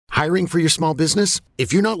Hiring for your small business?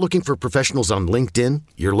 If you're not looking for professionals on LinkedIn,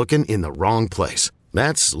 you're looking in the wrong place.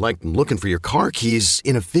 That's like looking for your car keys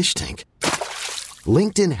in a fish tank.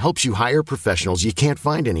 LinkedIn helps you hire professionals you can't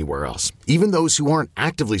find anywhere else, even those who aren't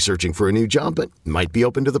actively searching for a new job but might be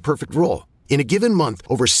open to the perfect role. In a given month,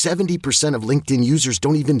 over 70% of LinkedIn users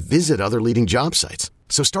don't even visit other leading job sites.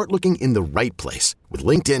 So start looking in the right place. With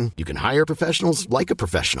LinkedIn, you can hire professionals like a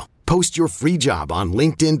professional. Post your free job on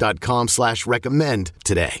linkedin.com/recommend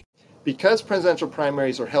today. Because presidential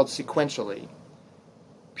primaries are held sequentially,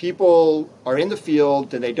 people are in the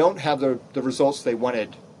field and they don't have the results they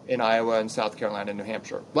wanted in Iowa and South Carolina and New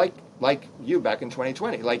Hampshire. Like you back in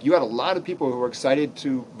 2020. Like, you had a lot of people who were excited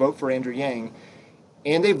to vote for Andrew Yang,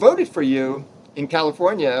 and they voted for you in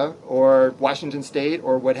California or Washington State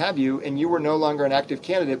or what have you, and you were no longer an active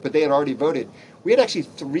candidate, but they had already voted. We had actually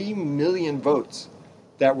 3 million votes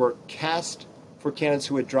that were cast for candidates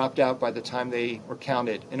who had dropped out by the time they were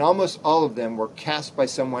counted. And almost all of them were cast by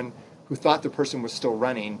someone who thought the person was still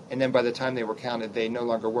running, and then by the time they were counted, they no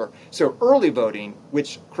longer were. So early voting,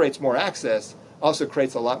 which creates more access, also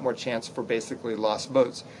creates a lot more chance for basically lost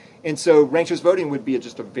votes. And so ranked choice voting would be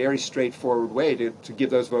just a very straightforward way to give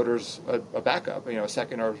those voters a backup, a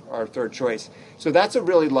second or third choice. So that's a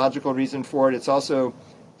really logical reason for it. It's also,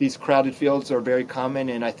 these crowded fields are very common,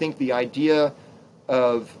 and I think the idea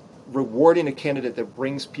of rewarding a candidate that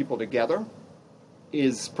brings people together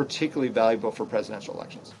is particularly valuable for presidential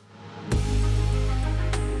elections.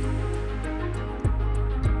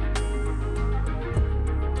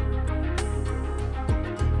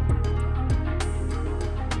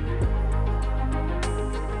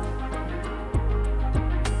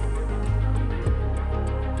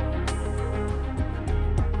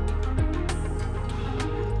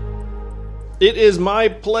 It is my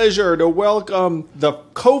pleasure to welcome the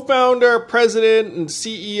co-founder, president, and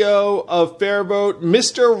CEO of FairVote,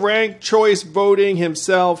 Mr. Ranked Choice Voting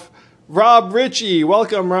himself, Rob Ritchie.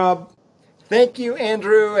 Welcome, Rob. Thank you,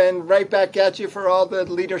 Andrew, and right back at you for all the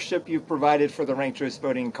leadership you've provided for the ranked choice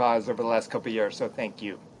voting cause over the last couple of years, so thank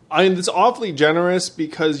you. It's awfully generous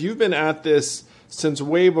because you've been at this since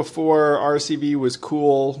way before RCV was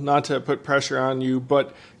cool, not to put pressure on you,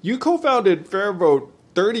 but you co-founded FairVote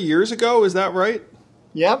 30 years ago, is that right?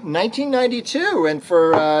 Yep, 1992. And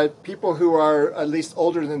for people who are at least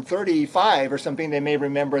older than 35 or something, they may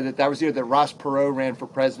remember that was the year that Ross Perot ran for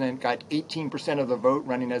president, got 18% of the vote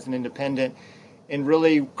running as an independent, and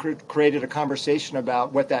really created a conversation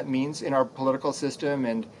about what that means in our political system.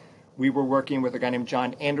 And we were working with a guy named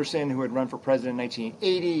John Anderson, who had run for president in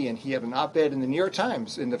 1980, and he had an op-ed in the New York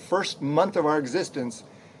Times in the first month of our existence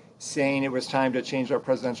saying it was time to change our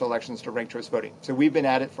presidential elections to ranked choice voting. So we've been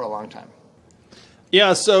at it for a long time.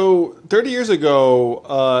 Yeah, so 30 years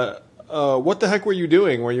ago, what the heck were you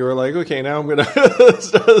doing where you were like, okay, now I'm going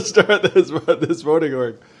to start this voting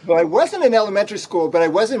org? Well, I wasn't in elementary school, but I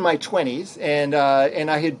was in my 20s, and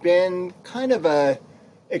I had been kind of a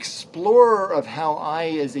explorer of how I,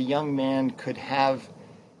 as a young man, could have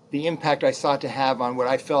the impact I sought to have on what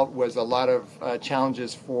I felt was a lot of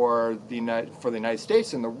challenges for the United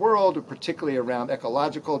States and the world, particularly around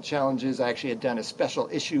ecological challenges. I actually had done a special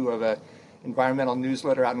issue of an environmental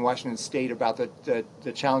newsletter out in Washington State about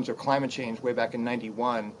the challenge of climate change way back in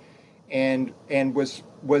 '91, and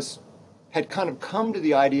had kind of come to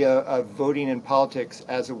the idea of voting in politics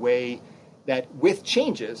as a way that, with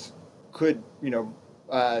changes, could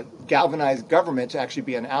galvanize government to actually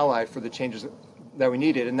be an ally for the changes that we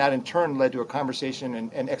needed, and that in turn led to a conversation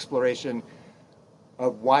and exploration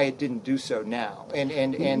of why it didn't do so now.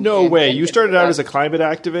 No way! You started out as a climate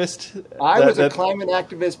activist. I was a climate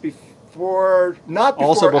activist before Al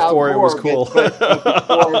Gore, it was cool,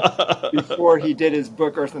 but before he did his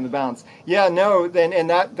book Earth and the Balance. Yeah, no, and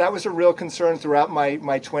that was a real concern throughout my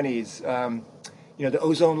 20s. The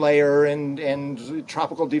ozone layer and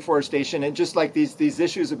tropical deforestation, and just like these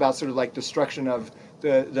issues about sort of like destruction of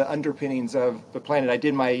the underpinnings of the planet. I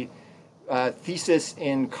did my thesis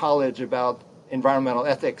in college about environmental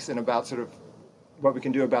ethics and about sort of what we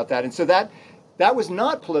can do about that. And so that was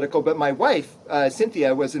not political, but my wife,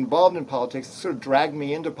 Cynthia, was involved in politics, sort of dragged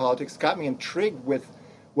me into politics, got me intrigued with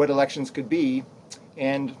what elections could be.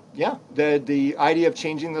 And yeah, the idea of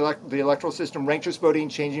changing the electoral system, ranked choice voting,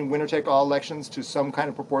 changing winner-take-all elections to some kind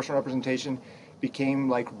of proportional representation became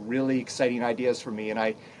like really exciting ideas for me. And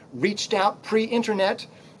I reached out pre-internet,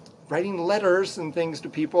 writing letters and things to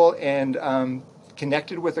people, and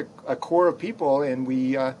connected with a core of people. And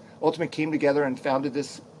we ultimately came together and founded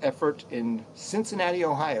this effort in Cincinnati,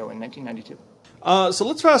 Ohio in 1992. So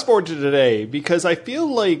let's fast forward to today, because I feel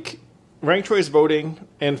like ranked choice voting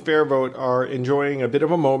and FairVote are enjoying a bit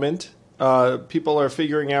of a moment. people are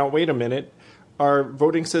figuring out, wait a minute, our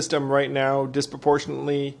voting system right now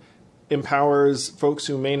disproportionately empowers folks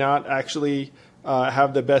who may not actually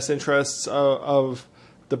have the best interests of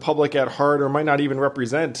the public at heart, or might not even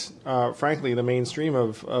represent, frankly, the mainstream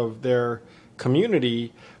of their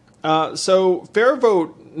community. So Fair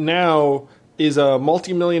Vote now is a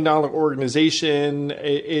multi-million-dollar organization.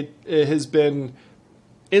 It has been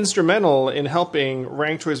instrumental in helping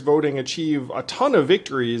ranked choice voting achieve a ton of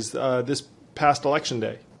victories this past election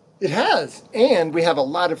day. It has, and we have a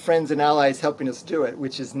lot of friends and allies helping us do it,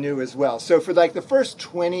 which is new as well. So for like the first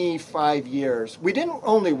 25 years, we didn't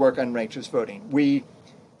only work on ranked choice voting.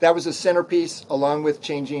 That was a centerpiece, along with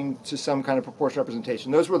changing to some kind of proportional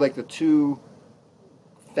representation. Those were like the two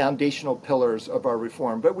foundational pillars of our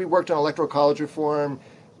reform. But we worked on electoral college reform.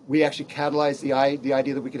 We actually catalyzed the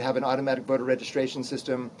idea that we could have an automatic voter registration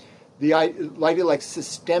system. The idea like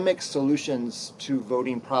systemic solutions to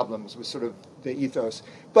voting problems was sort of the ethos.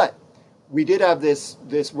 But we did have this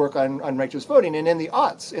work on ranked choice voting, and in the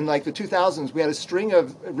aughts, in like the 2000s, we had a string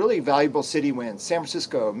of really valuable city wins: San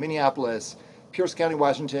Francisco, Minneapolis, Pierce County,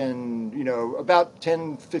 Washington. About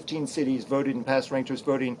 10, 15 cities voted and passed ranked choice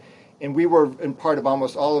voting, and we were in part of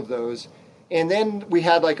almost all of those. And then we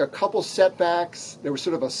had like a couple setbacks. There was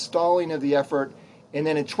sort of a stalling of the effort. And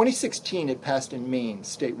then in 2016, it passed in Maine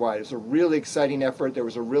statewide. It was a really exciting effort. There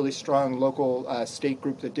was a really strong local state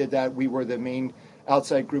group that did that. We were the main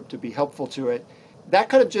outside group to be helpful to it. That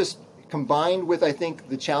kind of just combined with, I think,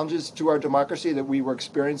 the challenges to our democracy that we were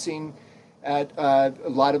experiencing, a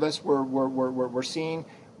lot of us were seeing,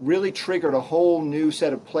 really triggered a whole new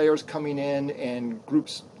set of players coming in and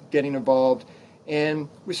groups getting involved. And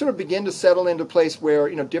we sort of begin to settle into a place where,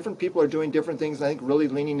 different people are doing different things, and I think really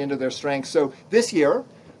leaning into their strengths. So this year,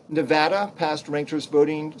 Nevada passed ranked choice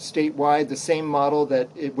voting statewide, the same model that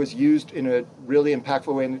it was used in a really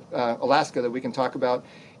impactful way in Alaska that we can talk about.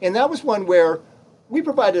 And that was one where we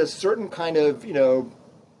provided a certain kind of,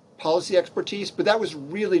 policy expertise, but that was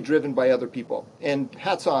really driven by other people. And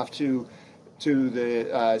hats off to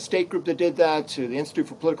the state group that did that, to the Institute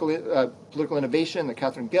for Political Innovation that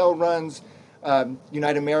Catherine Gell runs,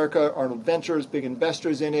 Unite America, Arnold Ventures, big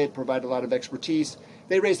investors in it, provide a lot of expertise.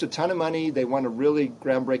 They raised a ton of money. They won a really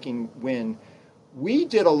groundbreaking win. We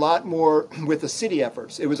did a lot more with the city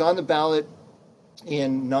efforts. It was on the ballot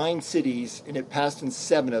in 9 cities, and it passed in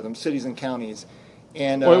 7 of them, cities and counties.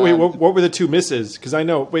 And wait, what were the 2 misses? Because I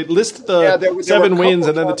know. Wait, list the there 7 wins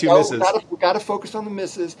and then the 2 misses. We got to focus on the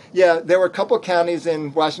misses. Yeah, there were a couple of counties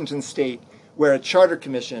in Washington State where a charter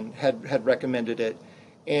commission had recommended it.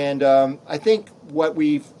 And I think what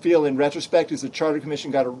we feel in retrospect is the Charter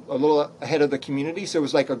Commission got a little ahead of the community, so it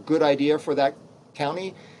was like a good idea for that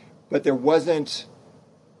county, but there wasn't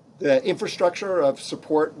the infrastructure of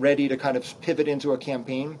support ready to kind of pivot into a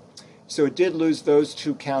campaign. So it did lose those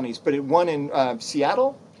 2 counties, but it won in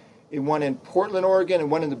Seattle, it won in Portland, Oregon,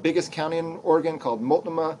 and won in the biggest county in Oregon called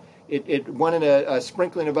Multnomah. It won in a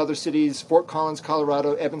sprinkling of other cities: Fort Collins,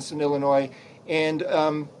 Colorado, Evanston, Illinois, and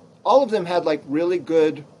all of them had like really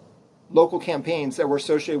good local campaigns that were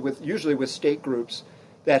associated usually with state groups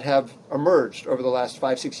that have emerged over the last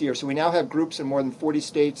 5-6 years. So we now have groups in more than 40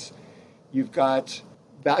 states. You've got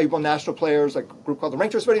valuable national players like a group called the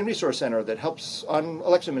Ranked Choice Voting Resource Center that helps on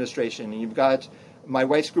election administration. And you've got my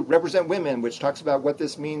wife's group, Represent Women, which talks about what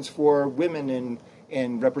this means for women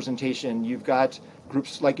in representation. You've got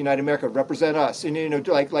groups like Unite America, Represent Us, and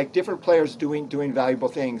like different players doing valuable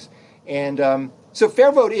things. And so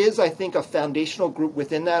Fair Vote is, I think, a foundational group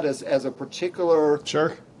within that as a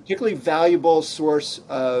particularly valuable source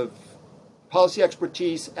of policy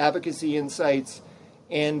expertise, advocacy insights,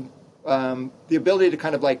 and the ability to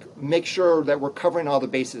kind of like make sure that we're covering all the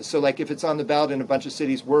bases. So like if it's on the ballot in a bunch of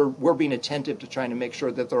cities, we're being attentive to trying to make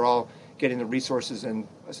sure that they're all getting the resources and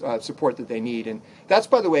support that they need. And that's,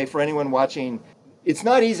 by the way, for anyone watching, it's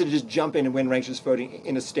not easy to just jump in and win ranked choice voting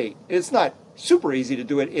in a state. It's not super easy to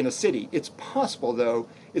do it in a city. It's possible, though.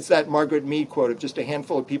 It's that Margaret Mead quote of just a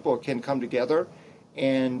handful of people can come together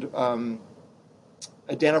and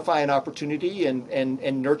identify an opportunity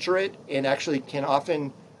and nurture it, and actually can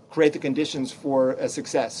often create the conditions for a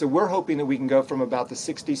success. So we're hoping that we can go from about the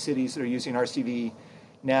 60 cities that are using RCV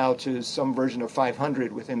now to some version of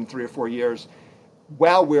 500 within 3 or 4 years,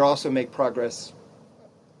 while we also make progress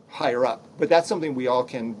higher up. But that's something we all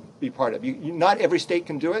can be part of. Not every state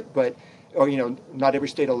can do it, but not every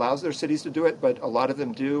state allows their cities to do it, but a lot of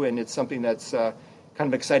them do, and it's something that's kind of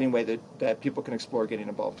an exciting way that people can explore getting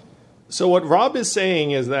involved. So what Rob is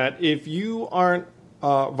saying is that if you aren't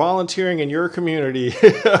volunteering in your community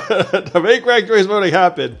to make ranked choice voting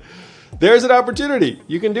happen, there's an opportunity.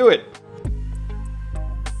 You can do it.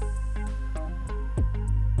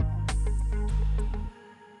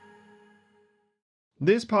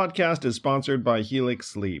 This podcast is sponsored by Helix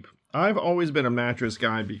Sleep. I've always been a mattress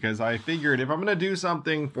guy because I figured if I'm going to do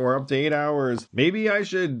something for up to 8 hours, maybe I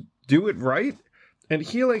should do it right. And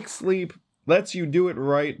Helix Sleep lets you do it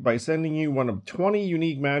right by sending you one of 20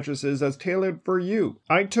 unique mattresses that's tailored for you.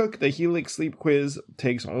 I took the Helix Sleep quiz,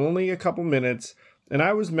 takes only a couple minutes, and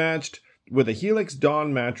I was matched with a Helix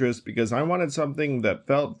Dawn mattress because I wanted something that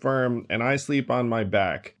felt firm and I sleep on my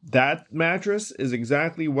back. That mattress is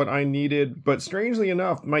exactly what I needed, but strangely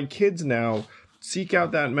enough, my kids now seek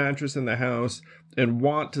out that mattress in the house and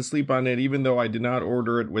want to sleep on it even though I did not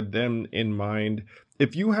order it with them in mind.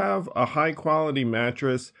 If you have a high quality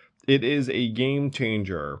mattress, it is a game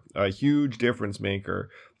changer, a huge difference maker.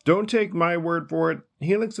 Don't take my word for it.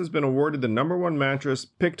 Helix has been awarded the #1 mattress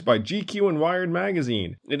picked by GQ and Wired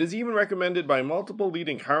magazine. It is even recommended by multiple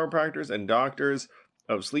leading chiropractors and doctors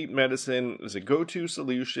of sleep medicine as a go-to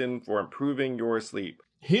solution for improving your sleep.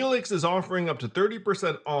 Helix is offering up to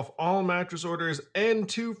 30% off all mattress orders and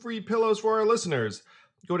 2 free pillows for our listeners.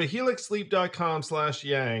 Go to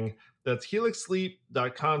helixsleep.com/yang. That's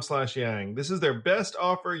helixsleep.com/yang. This is their best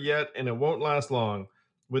offer yet, and it won't last long.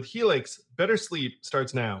 With Helix, better sleep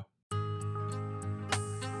starts now.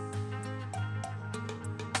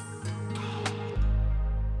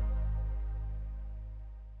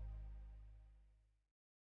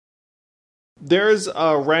 There's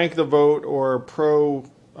a Rank the Vote or pro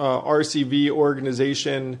RCV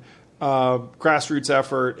organization, grassroots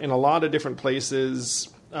effort in a lot of different places,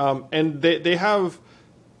 and they have,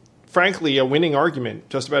 frankly, a winning argument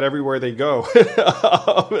just about everywhere they go.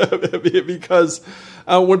 Because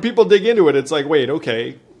when people dig into it, it's like, wait,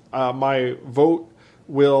 okay, my vote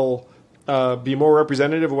will be more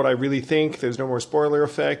representative of what I really think. There's no more spoiler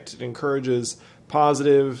effect. It encourages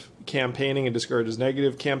positive campaigning and discourages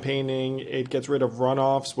negative campaigning. It gets rid of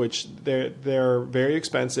runoffs, which they're very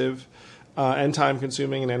expensive and time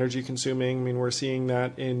consuming and energy consuming. I mean, we're seeing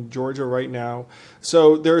that in Georgia right now.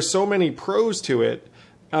 So there are so many pros to it.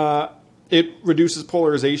 It reduces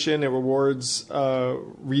polarization. It rewards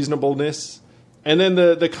reasonableness. And then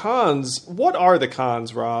the cons. What are the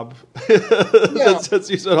cons, Rob? Yeah. Since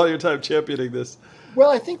you spent all your time championing this. Well,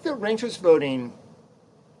 I think that ranked choice voting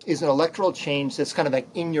is an electoral change that's kind of like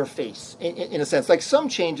in your face, in a sense. Like some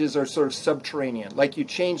changes are sort of subterranean. Like you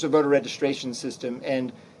change the voter registration system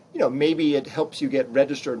and, maybe it helps you get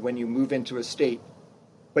registered when you move into a state,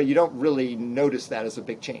 but you don't really notice that as a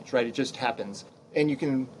big change, right? It just happens. And you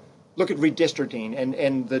can look at redistricting,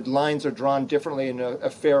 and the lines are drawn differently in a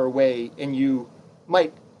fairer way, and you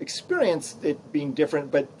might experience it being different,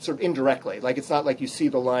 but sort of indirectly. Like it's not like you see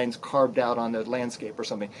the lines carved out on the landscape or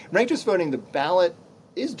something. Ranked choice voting, the ballot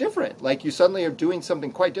is different. Like you suddenly are doing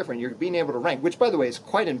something quite different. You're being able to rank, which, by the way, is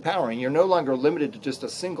quite empowering. You're no longer limited to just a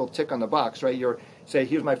single tick on the box, right? You're say,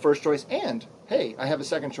 here's my first choice, and hey, I have a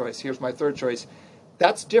second choice. Here's my third choice.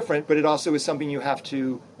 That's different, but it also is something you have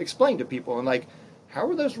to explain to people. And like, how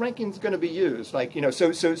are those rankings going to be used? Like,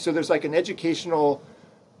 so there's like an educational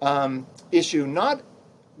issue, not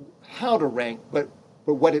how to rank, but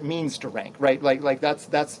what it means to rank, right? Like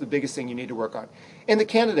that's the biggest thing you need to work on. And the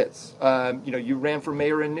candidates, you ran for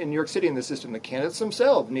mayor in New York City in the system. The candidates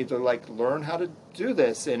themselves need to like learn how to do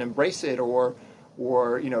this and embrace it, or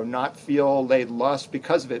not feel they lost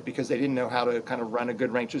because of it, because they didn't know how to kind of run a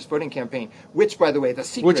good ranked choice voting campaign. Which, by the way, the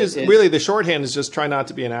secret is really the shorthand is just try not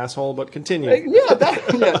to be an asshole, but continue.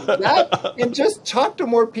 That and just talk to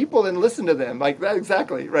more people and listen to them. Like that,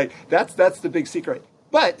 exactly right. That's the big secret.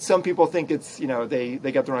 But some people think it's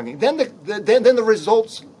they got the wrong thing. Then the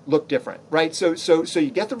results look different, right? So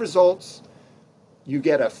you get the results, you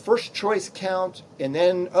get a first choice count, and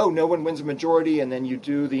then no one wins a majority, and then you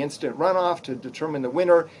do the instant runoff to determine the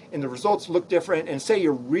winner, and the results look different. And say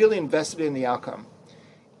you're really invested in the outcome,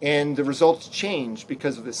 and the results change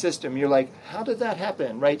because of the system. You're like, how did that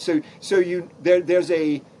happen, right? So there's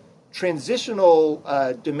a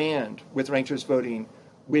transitional demand with ranked choice voting,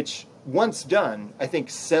 which once done, I think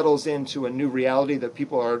settles into a new reality that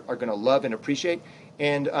people are going to love and appreciate.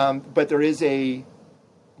 And but there is a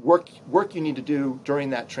work you need to do during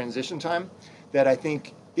that transition time that I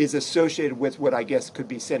think is associated with what I guess could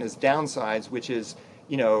be said as downsides, which is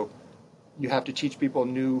you have to teach people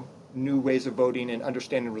new ways of voting and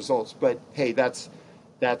understanding results. But hey, that's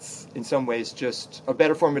in some ways just a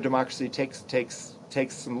better form of democracy. Takes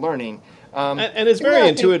some learning. And it's very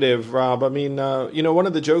intuitive, Rob. I mean, one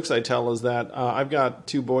of the jokes I tell is that I've got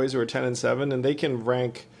 2 boys who are 10 and 7, and they can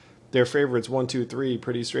rank their favorites 1, 2, 3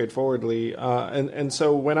 pretty straightforwardly. And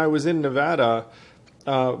so when I was in Nevada,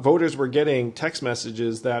 voters were getting text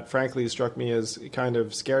messages that frankly struck me as kind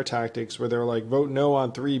of scare tactics, where they're like, vote no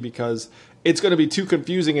on 3 because it's going to be too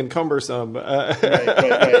confusing and cumbersome.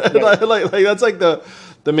 Right. like that's like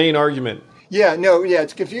the main argument. Yeah, no, yeah,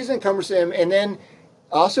 it's confusing and cumbersome. And then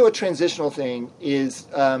also a transitional thing is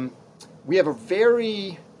we have a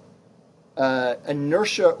very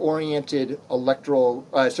inertia-oriented electoral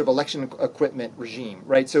sort of election equipment regime,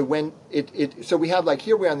 right? So when so we have, like,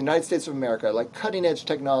 here we are in the United States of America, like cutting-edge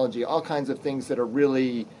technology, all kinds of things that are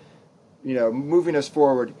really, moving us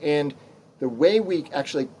forward. And the way we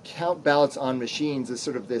actually count ballots on machines is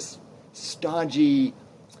sort of this stodgy,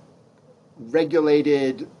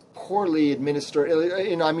 regulated, poorly administered.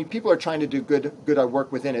 People are trying to do good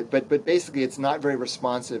work within it, but basically it's not very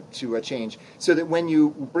responsive to a change. So that when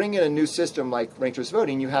you bring in a new system like ranked choice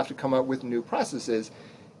voting, you have to come up with new processes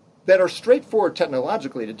that are straightforward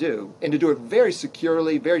technologically to do, and to do it very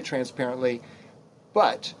securely, very transparently,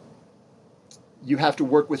 but you have to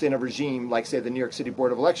work within a regime like, say, the New York City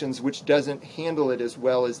Board of Elections, which doesn't handle it as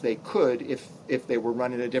well as they could if they were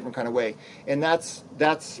run in a different kind of way. And that's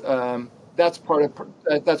part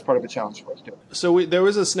of a challenge for us too. So there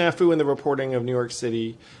was a snafu in the reporting of New York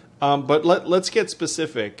City, but let's get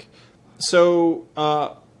specific. So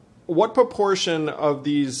what proportion of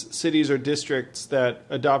these cities or districts that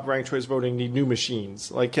adopt ranked choice voting need new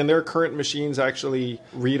machines? Like, can their current machines actually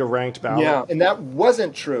read a ranked ballot? Yeah, and that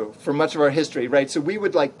wasn't true for much of our history, right? So we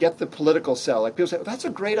would get the political cell. Like, people say, that's a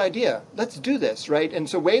great idea. Let's do this, right? And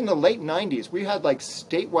so way in the late 90s, we had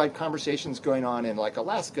statewide conversations going on in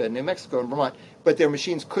Alaska, New Mexico, and Vermont, but their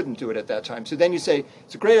machines couldn't do it at that time. So then you say,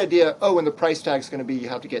 it's a great idea. Oh, and the price tag's going to be you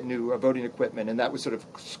have to get new voting equipment, and that would sort of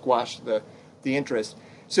squash the interest.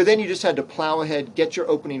 So then you just had to plow ahead, get your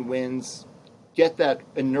opening wins, get that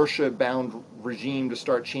inertia-bound regime to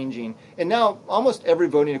start changing. And now almost every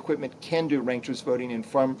voting equipment can do ranked choice voting in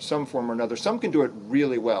some form or another. Some can do it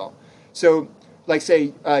really well. So, like,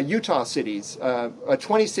 say, Utah cities,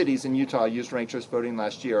 20 cities in Utah used ranked choice voting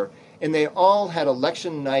last year, and they all had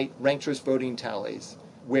election night ranked choice voting tallies,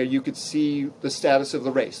 where you could see the status of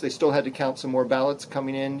the race. They still had to count some more ballots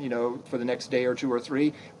coming in, for the next day or 2 or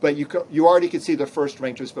 3, but you already could see the first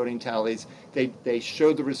ranked choice voting tallies. They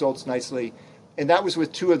showed the results nicely, and that was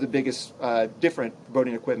with 2 of the biggest different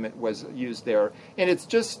voting equipment was used there. And it's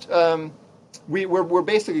just we're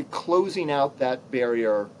basically closing out that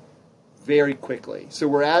barrier very quickly. So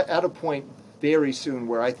we're at a point very soon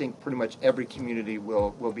where I think pretty much every community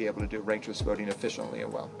will be able to do ranked choice voting efficiently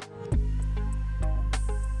and well.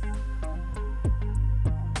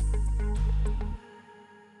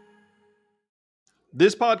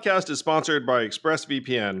 This podcast is sponsored by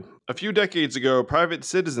ExpressVPN. A few decades ago, private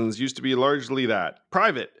citizens used to be largely that.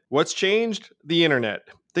 Private. What's changed? The internet.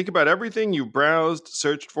 Think about everything you browsed,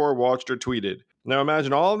 searched for, watched, or tweeted. Now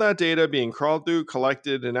imagine all of that data being crawled through,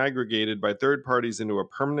 collected, and aggregated by third parties into a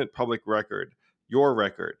permanent public record. Your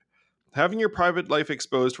record. Having your private life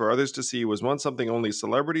exposed for others to see was once something only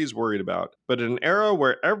celebrities worried about. But in an era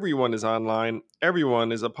where everyone is online,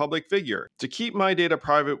 everyone is a public figure. To keep my data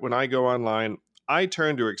private when I go online, I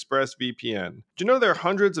turn to ExpressVPN. Do you know there are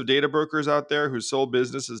hundreds of data brokers out there whose sole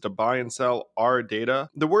business is to buy and sell our data?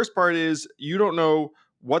 The worst part is you don't know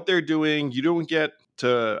what they're doing. You don't get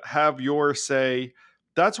to have your say.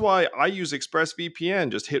 That's why I use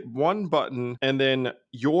ExpressVPN. Just hit one button and then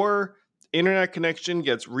your internet connection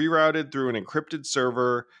gets rerouted through an encrypted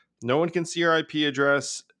server. No one can see your IP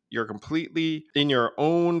address. You're completely in your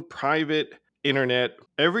own private internet.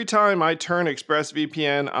 Every time I turn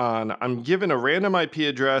ExpressVPN on, I'm given a random IP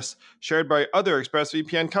address shared by other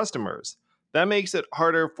ExpressVPN customers. That makes it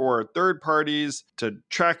harder for third parties to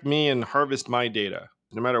track me and harvest my data.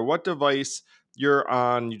 No matter what device you're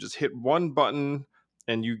on, you just hit one button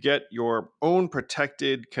and you get your own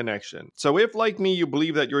protected connection. So if, like me, you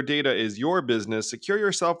believe that your data is your business, secure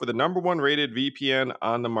yourself with the #1 rated VPN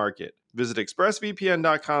on the market. Visit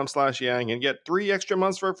expressvpn.com/yang and get 3 extra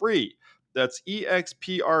months for free. That's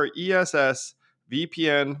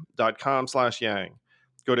expressvpn.com/yang.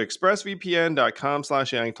 Go to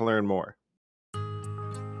expressvpn.com/yang to learn more.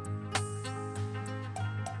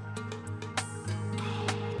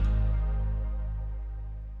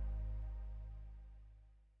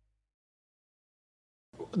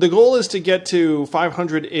 The goal is to get to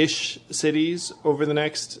 500-ish cities over the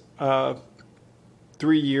next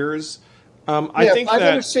 3 years. I think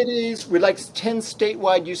 500 cities. We like 10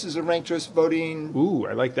 statewide uses of ranked choice voting. Ooh,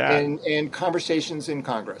 I like that. And conversations in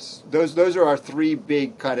Congress. Those are our 3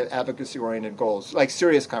 big kind of advocacy-oriented goals, like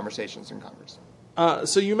serious conversations in Congress.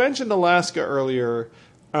 So you mentioned Alaska earlier.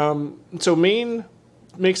 So Maine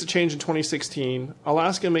makes a change in 2016.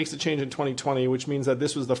 Alaska makes a change in 2020, which means that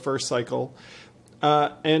this was the first cycle.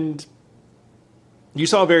 And you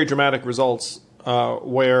saw very dramatic results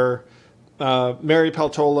where Mary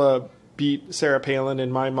Peltola beat Sarah Palin,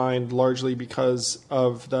 in my mind, largely because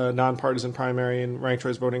of the nonpartisan primary and ranked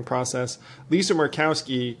choice voting process. Lisa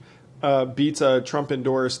Murkowski beats a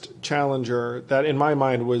Trump-endorsed challenger that, in my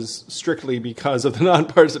mind, was strictly because of the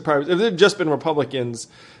nonpartisan primary. If it had just been Republicans,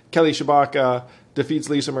 Kelly Tshibaka defeats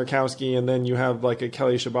Lisa Murkowski, and then you have like a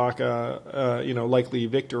Kelly Tshibaka, likely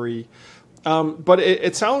victory. But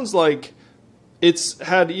it sounds like it's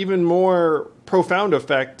had even more profound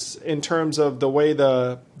effects in terms of the way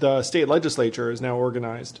the state legislature is now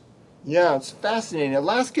organized. Yeah, it's fascinating.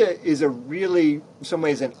 Alaska is a really, in some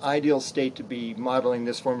ways, an ideal state to be modeling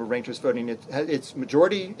this form of ranked choice voting. It's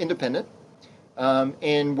majority independent.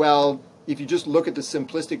 And while if you just look at the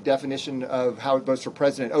simplistic definition of how it votes for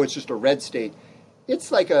president, it's just a red state,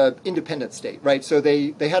 it's like an independent state, right? So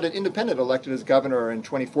they had an independent elected as governor in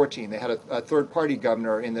 2014. They had a third-party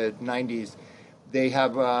governor in the 90s.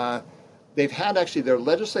 They've had actually their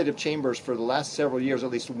legislative chambers for the last several years,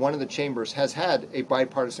 at least one of the chambers has had a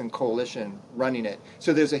bipartisan coalition running it.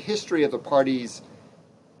 So there's a history of the parties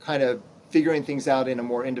kind of figuring things out in a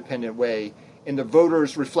more independent way. And the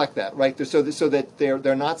voters reflect that, right? So that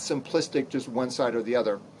they're not simplistic, just one side or the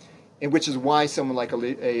other. And which is why someone like a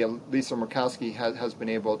Lisa Murkowski has been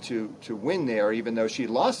able to win there, even though she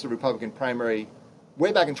lost the Republican primary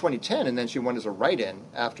way back in 2010, and then she won as a write-in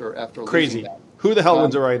after Crazy. Losing that. Who the hell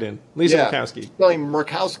wins a write-in? Lisa Murkowski. Spelling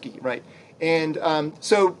Murkowski, right. And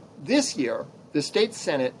so this year, the state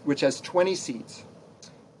Senate, which has 20 seats,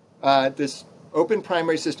 this open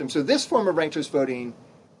primary system. So this form of ranked choice voting,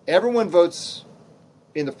 everyone votes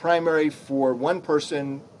in the primary for one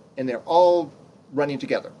person, and they're all running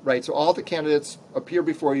together, right? So all the candidates appear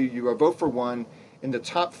before you. You vote for one, and the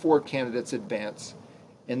top four candidates advance.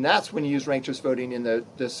 And that's when you use ranked choice voting in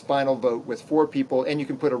this final vote with four people, and you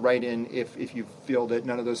can put a write-in if you feel that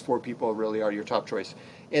none of those four people really are your top choice.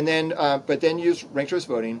 And then, but then use ranked choice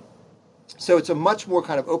voting. So it's a much more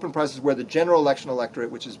kind of open process where the general election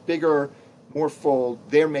electorate, which is bigger, more full,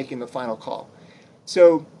 they're making the final call.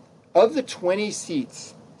 So of the 20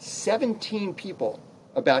 seats, 17 people,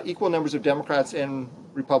 about equal numbers of Democrats and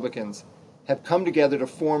Republicans, have come together to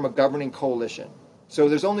form a governing coalition. So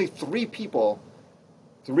there's only three people,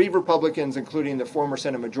 three Republicans, including the former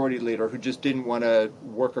Senate Majority Leader, who just didn't want to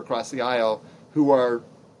work across the aisle, who are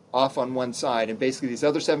off on one side. And basically these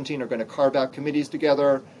other 17 are going to carve out committees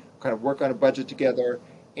together, kind of work on a budget together,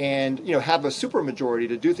 and have a supermajority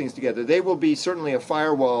to do things together. They will be certainly a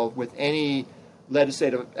firewall with any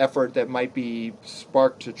legislative effort that might be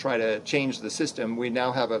sparked to try to change the system. We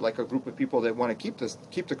now have a group of people that want to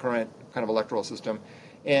keep the current kind of electoral system.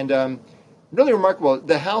 And really remarkable.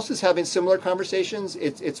 The House is having similar conversations.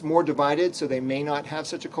 It's more divided, so they may not have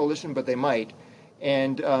such a coalition, but they might.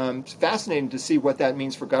 And it's fascinating to see what that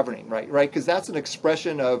means for governing, right? Because that's an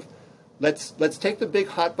expression of let's take the big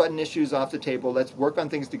hot button issues off the table. Let's work on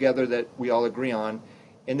things together that we all agree on.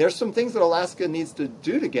 And there's some things that Alaska needs to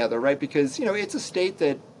do together, right? Because it's a state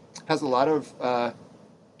that has a lot of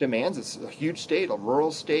demands. It's a huge state, a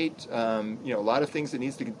rural state. A lot of things it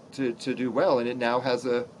needs to do well, and it now has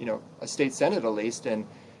a state senate at least, and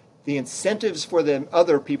the incentives for the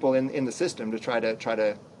other people in the system to try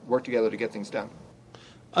to work together to get things done.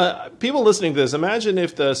 People listening to this, imagine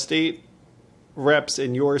if the state reps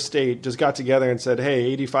in your state just got together and said,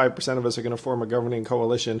 hey, 85% of us are going to form a governing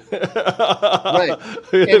coalition. Right.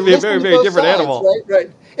 It'd be a very, very different animal. Right.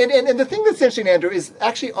 And the thing that's interesting, Andrew, is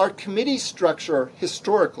actually our committee structure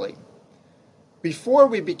historically, before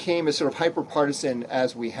we became as sort of hyper-partisan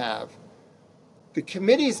as we have, the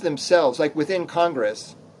committees themselves, like within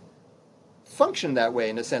Congress, function that way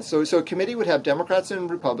in a sense. So a committee would have Democrats and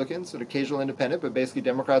Republicans, an occasional independent, but basically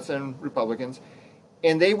Democrats and Republicans,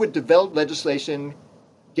 and they would develop legislation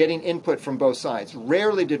getting input from both sides.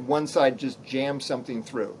 Rarely did one side just jam something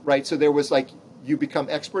through, right? So there was you become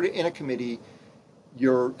expert in a committee,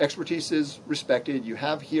 your expertise is respected, you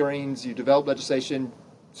have hearings, you develop legislation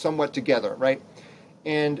somewhat together, right?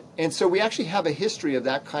 And so we actually have a history of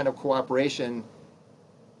that kind of cooperation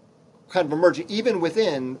kind of emerging, even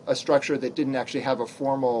within a structure that didn't actually have a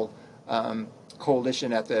formal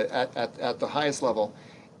coalition at the highest level.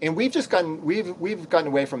 And we've gotten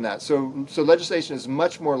away from that. So legislation is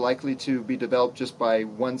much more likely to be developed just by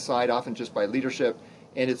one side, often just by leadership,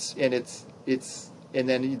 and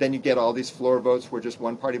then you get all these floor votes where just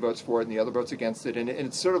one party votes for it and the other votes against it, and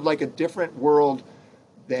it's sort of like a different world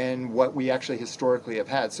than what we actually historically have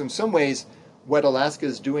had. So in some ways, what Alaska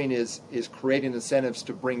is doing is creating incentives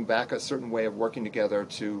to bring back a certain way of working together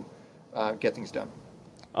to get things done.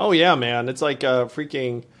 Oh yeah, man! It's like a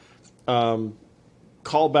freaking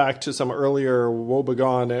callback to some earlier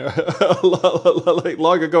woebegone, like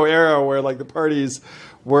long ago era where like the parties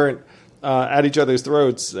weren't at each other's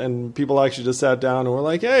throats, and people actually just sat down and were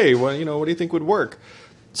like, "Hey, well, what do you think would work?"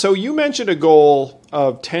 So you mentioned a goal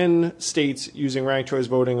of 10 states using ranked choice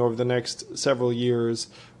voting over the next several years.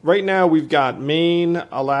 Right now, we've got Maine,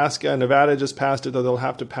 Alaska, Nevada just passed it, though they'll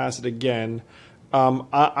have to pass it again.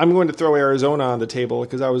 I'm going to throw Arizona on the table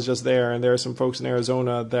because I was just there, and there are some folks in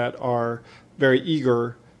Arizona that are very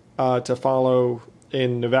eager to follow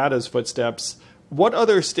in Nevada's footsteps. What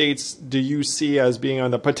other states do you see as being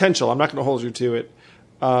on the potential, I'm not going to hold you to it,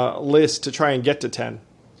 list to try and get to 10?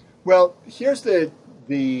 Well, here's the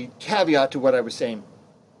caveat to what I was saying.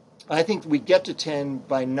 I think we get to 10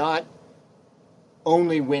 by not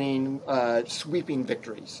only winning sweeping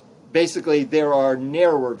victories. Basically, there are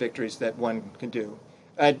narrower victories that one can do.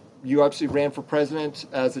 You obviously ran for president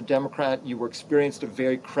as a Democrat. You experienced a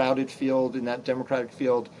very crowded field in that Democratic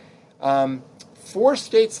field. 4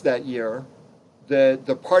 states that year,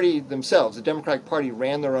 the party themselves, the Democratic Party,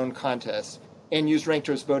 ran their own contests and used ranked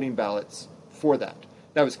choice voting ballots for that.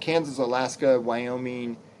 That was Kansas, Alaska,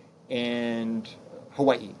 Wyoming, and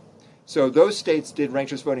Hawaii. So those states did ranked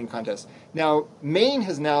choice voting contests. Now, Maine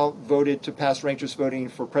has now voted to pass ranked choice voting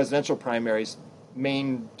for presidential primaries.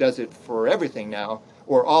 Maine does it for everything now,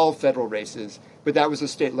 or all federal races. But that was a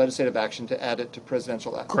state legislative action to add it to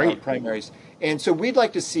presidential primaries. And so we'd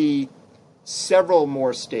like to see several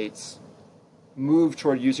more states move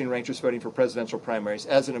toward using ranked choice voting for presidential primaries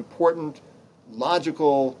as an important,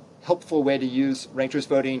 logical, helpful way to use ranked choice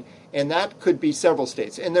voting, and that could be several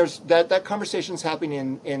states. And there's that conversation's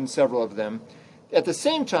happening in several of them. At the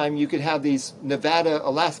same time, you could have these Nevada,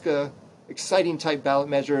 Alaska, exciting type ballot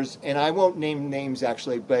measures, and I won't name names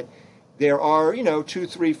actually, but there are 2,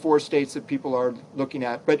 3, 4 states that people are looking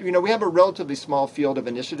at. But we have a relatively small field of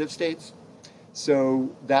initiative states,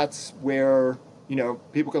 so that's where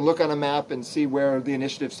people can look on a map and see where the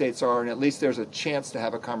initiative states are, and at least there's a chance to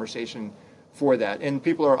have a conversation for that. And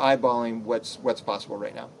people are eyeballing what's possible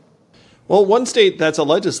right now. Well, one state that's a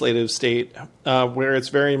legislative state where it's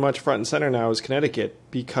very much front and center now is Connecticut,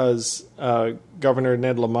 because Governor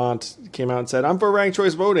Ned Lamont came out and said, I'm for ranked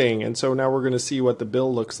choice voting. And so now we're going to see what the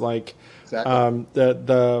bill looks like. Exactly.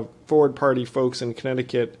 The Forward Party folks in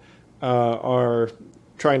Connecticut are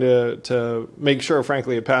trying to make sure,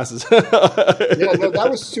 frankly, it passes. Yeah, no, that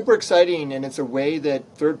was super exciting, and it's a way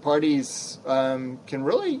that third parties can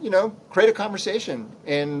really, create a conversation,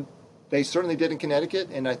 and they certainly did in Connecticut,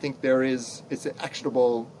 and I think it's an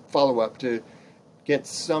actionable follow-up to get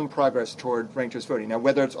some progress toward ranked choice voting. Now,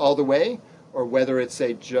 whether it's all the way or whether it's,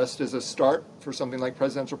 say, just as a start for something like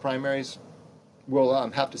presidential primaries,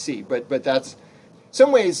 we'll have to see. But that's, in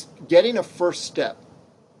some ways, getting a first step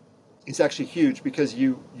is actually huge because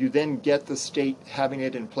you then get the state having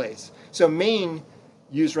it in place. So Maine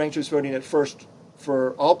used ranked choice voting at first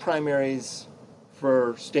for all primaries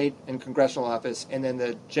for state and congressional office, and then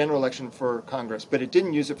the general election for Congress, but it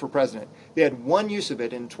didn't use it for president. They had one use of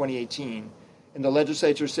it in 2018, and the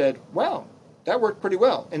legislature said, wow, that worked pretty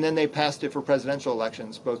well. And then they passed it for presidential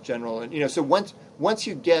elections, both general and, so once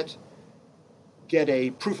you get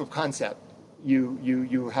a proof of concept,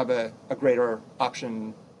 you have a greater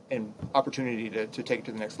option and opportunity to take it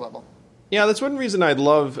to the next level. Yeah, that's one reason I'd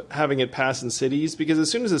love having it pass in cities, because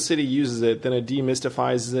as soon as a city uses it, then it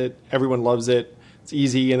demystifies it. Everyone loves it. It's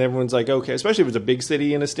easy, and everyone's like, okay, especially if it's a big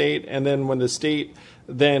city in a state. And then when the state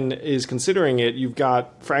then is considering it, you've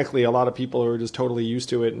got, frankly, a lot of people who are just totally used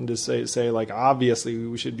to it and just say like, obviously,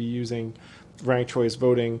 we should be using ranked choice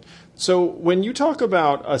voting. So when you talk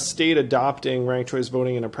about a state adopting ranked choice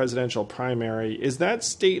voting in a presidential primary, is that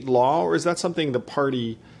state law, or is that something the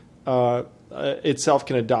party itself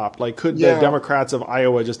can adopt? Like, could the Democrats of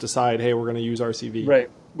Iowa just decide, hey, we're going to use RCV?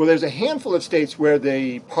 Right. Well, there's a handful of states where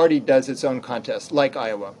the party does its own contest, like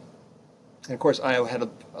Iowa. And, of course, Iowa had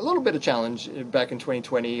a little bit of challenge back in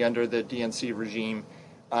 2020 under the DNC regime.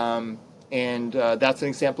 And that's an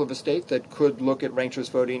example of a state that could look at ranked choice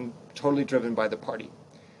voting totally driven by the party.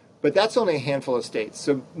 But that's only a handful of states.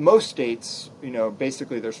 So most states,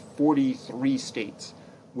 basically there's 43 states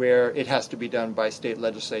where it has to be done by state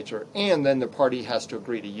legislature, and then the party has to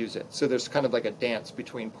agree to use it. So there's kind of like a dance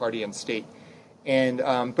between party and state. And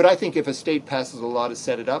but I think if a state passes a law to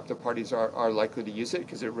set it up, the parties are likely to use it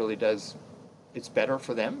because it really does. It's better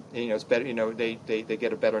for them. It's better. They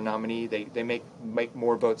get a better nominee. They make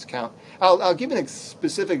more votes count. I'll give you a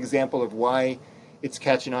specific example of why it's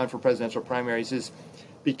catching on for presidential primaries. Is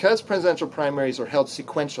because presidential primaries are held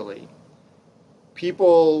sequentially,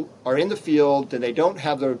 people are in the field and they don't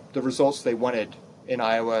have the results they wanted in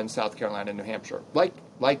Iowa and South Carolina and New Hampshire. Like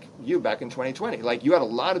you back in 2020. Like, you had a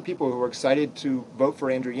lot of people who were excited to vote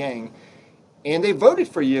for Andrew Yang, and they voted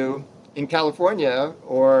for you in California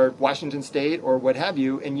or Washington State or what have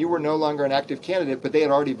you, and you were no longer an active candidate, but they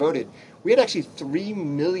had already voted. We had actually 3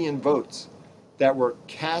 million votes that were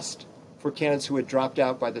cast for candidates who had dropped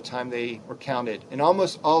out by the time they were counted. And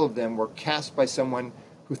almost all of them were cast by someone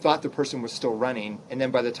who thought the person was still running, and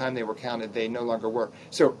then by the time they were counted, they no longer were.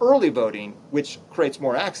 So early voting, which creates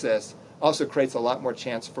more access, also creates a lot more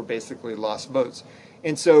chance for basically lost votes.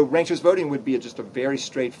 And so ranked choice voting would be just a very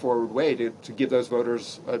straightforward way to give those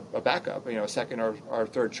voters a backup, a second or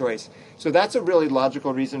third choice. So that's a really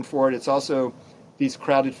logical reason for it. It's also, these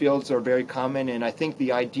crowded fields are very common, and I think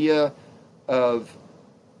the idea of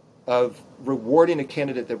rewarding a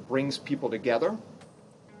candidate that brings people together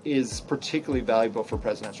is particularly valuable for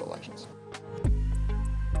presidential elections.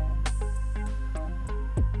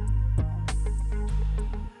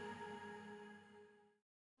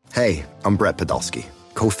 Hey, I'm Brett Podolsky,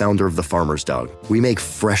 co-founder of The Farmer's Dog. We make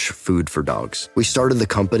fresh food for dogs. We started the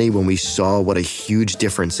company when we saw what a huge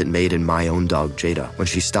difference it made in my own dog, Jada, when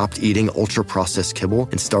she stopped eating ultra-processed kibble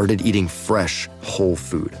and started eating fresh, whole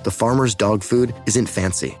food. The Farmer's Dog food isn't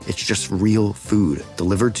fancy. It's just real food,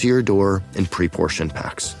 delivered to your door in pre-portioned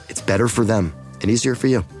packs. It's better for them and easier for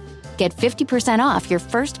you. Get 50% off your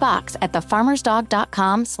first box at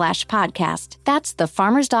thefarmersdog.com/podcast. That's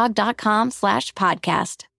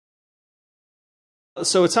thefarmersdog.com/podcast.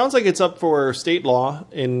 So it sounds like it's up for state law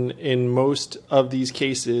in most of these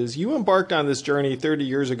cases. You embarked on this journey 30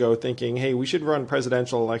 years ago thinking, hey, we should run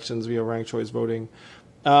presidential elections via ranked choice voting.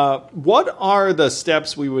 What are the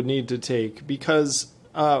steps we would need to take? Because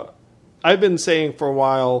I've been saying for a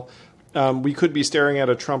while, we could be staring at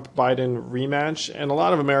a Trump-Biden rematch, and a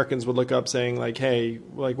lot of Americans would look up saying, like, hey,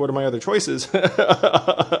 like, what are my other choices?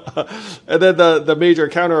 And then the major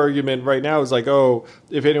counter-argument right now is like, oh,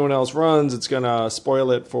 if anyone else runs, it's going to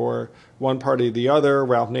spoil it for one party or the other,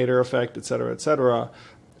 Ralph Nader effect, et cetera, et cetera.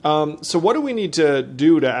 So what do we need to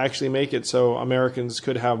do to actually make it so Americans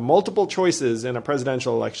could have multiple choices in a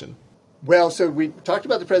presidential election? Well, so we talked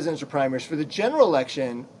about the presidential primaries. For the general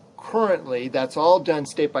election, currently, that's all done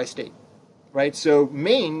state by state. Right, so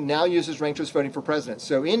Maine now uses ranked choice voting for president.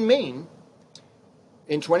 So in Maine,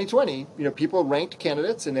 in 2020, people ranked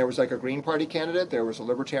candidates, and there was like a Green Party candidate, there was a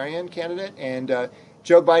Libertarian candidate, and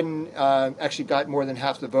Joe Biden actually got more than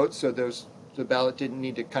half the votes, so the ballot didn't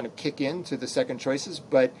need to kind of kick in to the second choices,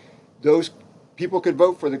 but those people could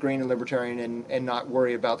vote for the Green and Libertarian and not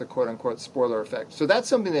worry about the quote-unquote spoiler effect. So that's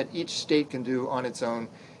something that each state can do on its own,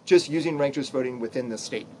 just using ranked choice voting within the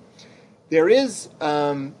state. There is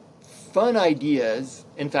fun ideas.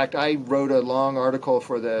 In fact, I wrote a long article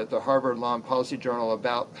for the Harvard Law and Policy Journal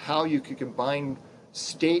about how you could combine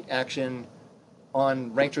state action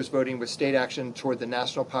on ranked choice voting with state action toward the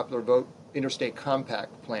National Popular Vote Interstate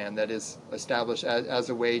Compact plan that is established as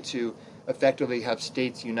a way to effectively have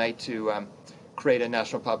states unite to create a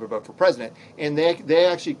national popular vote for president. And they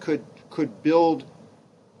actually could build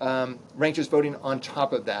ranked choice voting on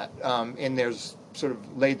top of that. And there's sort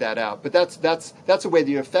of laid that out. But that's a way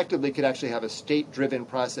that you effectively could actually have a state-driven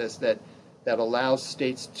process that allows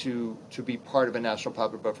states to be part of a national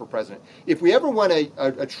popular vote for president. If we ever want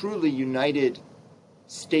a truly united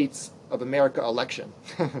states of America election,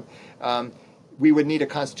 we would need a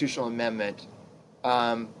constitutional amendment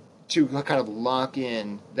to kind of lock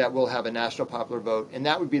in that we'll have a national popular vote. And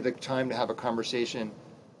that would be the time to have a conversation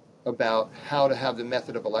about how to have the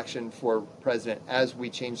method of election for president as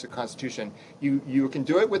we change the Constitution. You can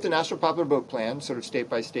do it with the National Popular Vote Plan, sort of state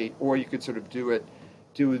by state, or you could sort of do a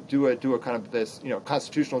kind of this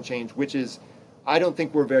constitutional change, which is I don't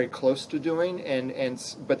think we're very close to doing,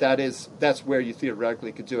 but that's where you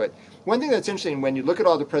theoretically could do it. One thing that's interesting when you look at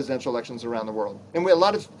all the presidential elections around the world, and a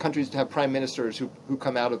lot of countries have prime ministers who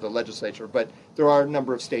come out of the legislature, but there are a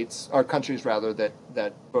number of states, or countries rather,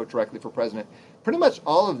 that vote directly for president. Pretty much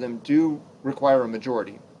all of them do require a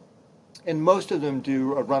majority, and most of them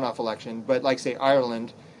do a runoff election. But like, say,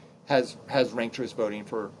 Ireland has ranked choice voting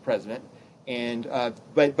for president, and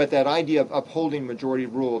but that idea of upholding majority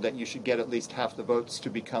rule that you should get at least half the votes to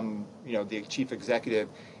become the chief executive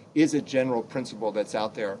is a general principle that's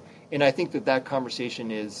out there, and I think that conversation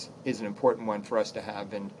is an important one for us to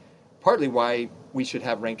have, and partly why we should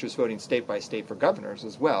have ranked choice voting state by state for governors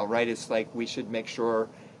as well, right? It's like we should make sure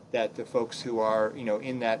that the folks who are,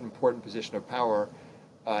 in that important position of power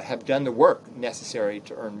have done the work necessary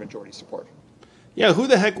to earn majority support. Yeah, who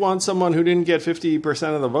the heck wants someone who didn't get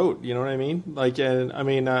 50% of the vote? You know what I mean?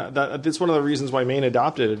 That's one of the reasons why Maine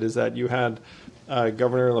adopted it, is that you had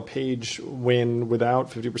Governor LePage win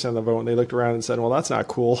without 50% of the vote, and they looked around and said, well, that's not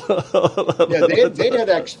cool. Yeah, they had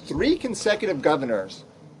actually 3 consecutive governors,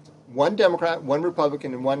 1 Democrat, 1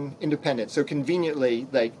 Republican, and 1 independent. So conveniently,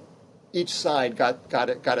 like, each side got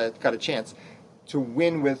a chance to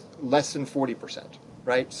win with less than 40%,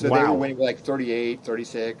 right? So They were winning like 38,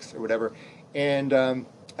 36, or whatever. And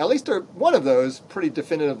at least one of those pretty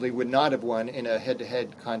definitively would not have won in a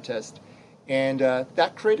head-to-head contest. And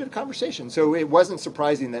that created a conversation. So it wasn't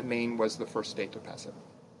surprising that Maine was the first state to pass it.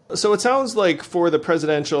 So it sounds like for the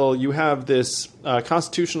presidential, you have this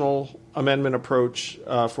constitutional amendment approach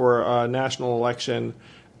for a national election,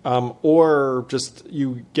 or just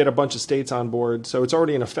you get a bunch of states on board. So it's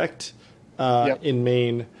already in effect in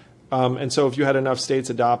Maine. And so if you had enough states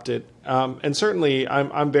adopt it, and certainly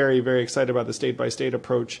I'm very, very excited about the state-by-state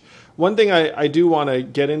approach. One thing I do want to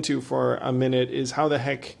get into for a minute is how the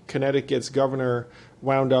heck Connecticut's governor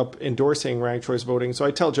wound up endorsing ranked choice voting. So I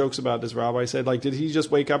tell jokes about this, Rob. I said, like, did he just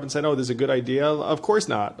wake up and say, oh, this is a good idea? Of course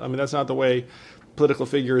not. I mean, that's not the way political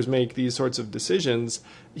figures make these sorts of decisions.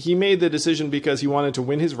 He made the decision because he wanted to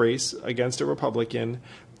win his race against a Republican,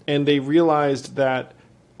 and they realized that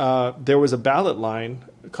there was a ballot line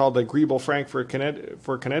called the Griebel-Frank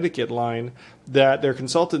for Connecticut line that their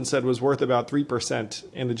consultant said was worth about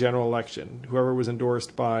 3% in the general election, whoever was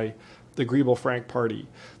endorsed by the Griebel-Frank party.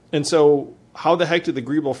 And so how the heck did the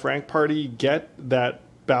Griebel-Frank party get that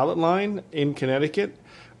ballot line in Connecticut?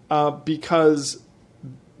 Because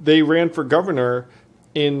they ran for governor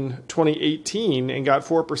in 2018 and got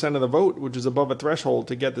 4% of the vote, which is above a threshold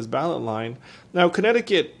to get this ballot line. Now,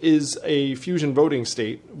 Connecticut is a fusion voting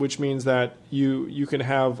state, which means that you can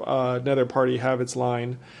have another party have its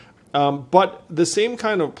line. But the same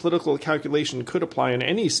kind of political calculation could apply in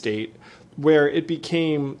any state where it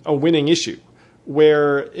became a winning issue,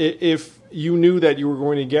 where if you knew that you were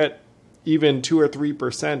going to get even 2 or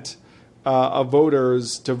 3% of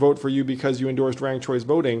voters to vote for you because you endorsed ranked choice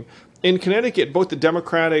voting. In Connecticut, both the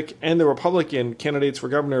Democratic and the Republican candidates for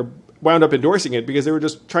governor wound up endorsing it because they were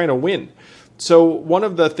just trying to win. So one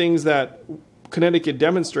of the things that Connecticut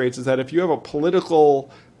demonstrates is that if you have a political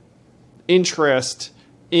interest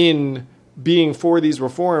in being for these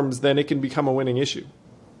reforms, then it can become a winning issue.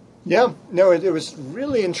 Yeah, no, it was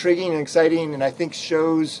really intriguing and exciting, and I think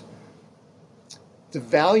shows the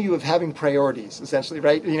value of having priorities, essentially,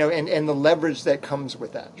 right? You know, and the leverage that comes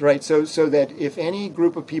with that, right? So that if any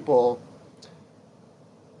group of people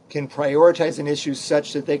can prioritize an issue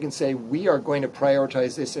such that they can say, we are going to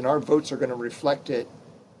prioritize this and our votes are going to reflect it,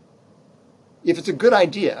 if it's a good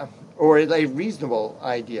idea or a reasonable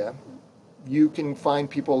idea, you can find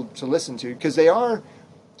people to listen to, because they are,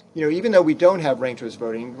 you know, even though we don't have ranked choice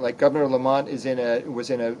voting, like Governor Lamont was in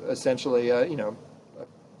essentially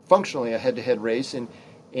functionally a head-to-head race,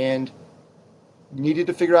 and needed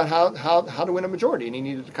to figure out how to win a majority, and he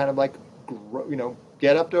needed to kind of like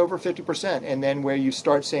get up to over 50%, and then where you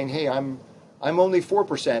start saying, hey, I'm only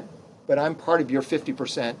 4%, but I'm part of your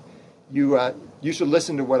 50%. You should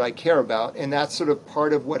listen to what I care about, and that's sort of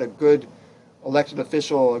part of what a good elected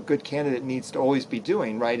official, a good candidate needs to always be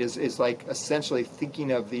doing, right? Is like essentially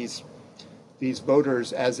thinking of these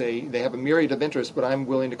voters as they have a myriad of interests, but I'm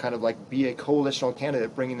willing to kind of like be a coalitional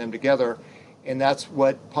candidate, bringing them together. And that's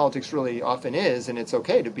what politics really often is, and it's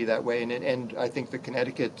okay to be that way. And I think the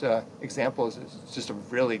Connecticut example is just a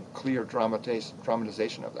really clear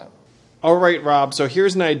dramatization of that. All right, Rob, so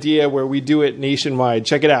here's an idea where we do it nationwide.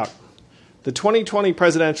 Check it out. The 2020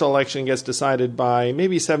 presidential election gets decided by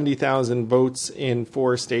maybe 70,000 votes in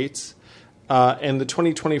 4 states, and the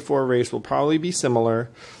 2024 race will probably be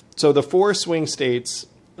similar. So the 4 swing states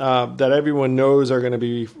that everyone knows are going to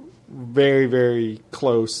be very, very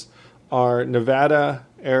close are Nevada,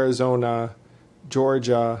 Arizona,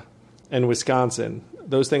 Georgia, and Wisconsin.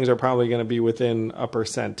 Those things are probably going to be within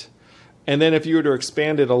 1%. And then if you were to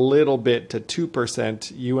expand it a little bit to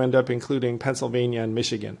 2%, you end up including Pennsylvania and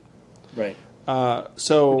Michigan. Right.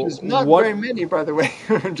 So which is not very many, by the way.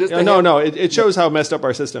 It shows how messed up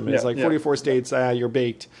our system is. 44 states, you're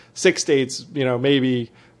baked. 6 states,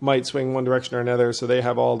 maybe might swing one direction or another, so they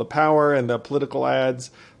have all the power and the political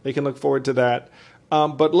ads. They can look forward to that.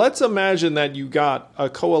 But let's imagine that you got a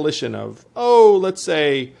coalition of, let's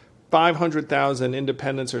say 500,000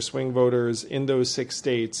 independents or swing voters in those 6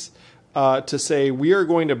 states to say we are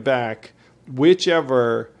going to back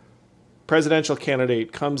whichever presidential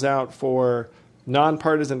candidate comes out for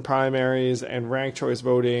nonpartisan primaries and ranked choice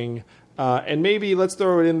voting And maybe let's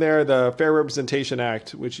throw it in there, the Fair Representation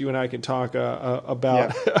Act, which you and I can talk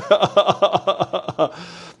about.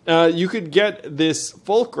 Yeah. You could get this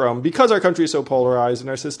fulcrum, because our country is so polarized and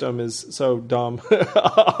our system is so dumb,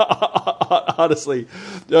 honestly,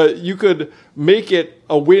 you could make it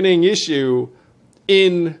a winning issue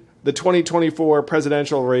in the 2024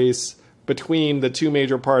 presidential race between the two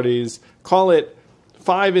major parties. Call it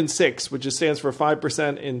 5 and 6, which just stands for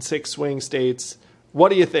 5% in 6 swing states. What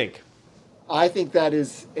do you think? I think that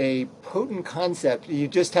is a potent concept. You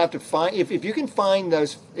just have to find, if you can find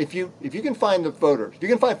those, if you can find the voters, if you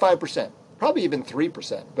can find 5%, probably even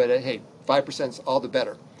 3%, but hey, 5% is all the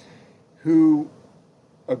better, who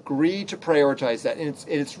agree to prioritize that. And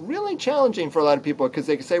it's really challenging for a lot of people, because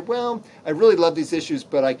they can say, well, I really love these issues,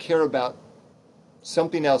 but I care about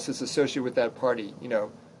something else that's associated with that party, you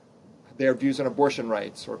know, their views on abortion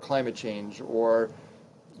rights or climate change or,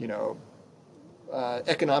 you know,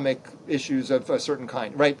 economic issues of a certain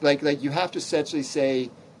kind, right? Like you have to essentially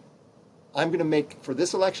say, I'm going to make, for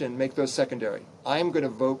this election, make those secondary. I'm going to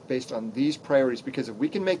vote based on these priorities, because if we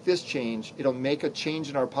can make this change, it'll make a change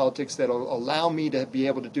in our politics that'll allow me to be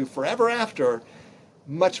able to do forever after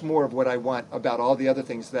much more of what I want about all the other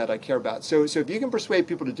things that I care about. So if you can persuade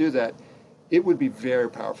people to do that, it would be very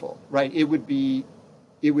powerful, right? It would be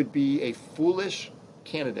a foolish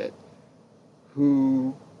candidate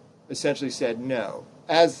who essentially said no.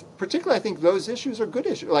 As particularly, I think those issues are good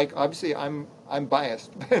issues. Like, obviously, I'm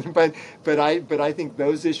biased, but I think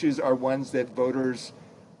those issues are ones that voters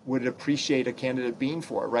would appreciate a candidate being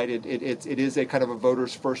for, right? It is a kind of a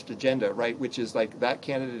voters' first agenda, right? Which is like that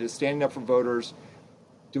candidate is standing up for voters,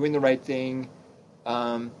 doing the right thing,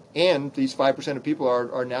 and these 5% of people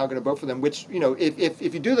are now going to vote for them. Which, you know,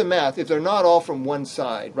 if you do the math, if they're not all from one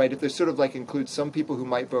side, right? If they sort of like include some people who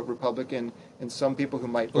might vote Republican and some people who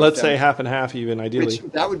might vote Let's Democrat, say half and half, even ideally.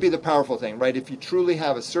 that would be the powerful thing, right? If you truly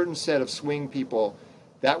have a certain set of swing people,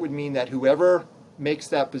 that would mean that whoever makes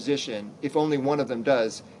that position, if only one of them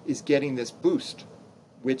does, is getting this boost,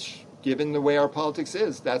 which, given the way our politics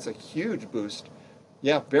is, that's a huge boost.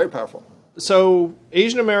 Yeah, very powerful. So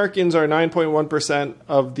Asian Americans are 9.1%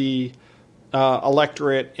 of the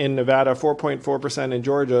electorate in Nevada, 4.4% in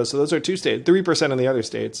Georgia. So those are 2 states, 3% in the other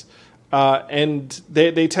states. And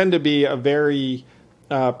they tend to be a very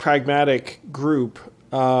pragmatic group,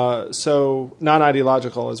 so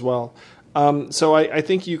non-ideological as well. So I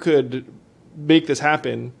think you could make this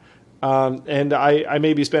happen. And I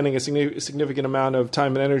may be spending a significant amount of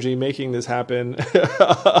time and energy making this happen.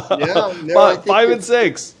 Yeah, no, but 5 and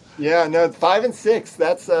 6. Yeah, no, 5 and 6.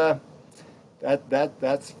 That's 5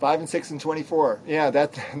 and 6 and 24. Yeah,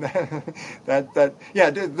 that. Yeah,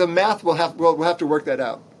 the math we'll have to work that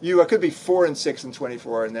out. It could be 4 and 6 and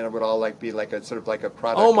 24, and then it would all like be like a sort of like a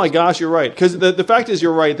product. Oh my gosh, you're right. Because the fact is,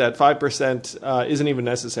 you're right that 5% isn't even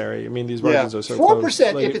necessary. I mean, these margins are so 4%, close.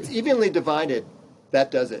 if it's evenly divided,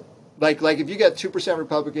 that does it. Like if you get 2%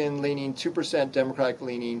 Republican leaning, 2% Democratic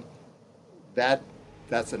leaning,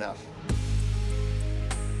 that's enough.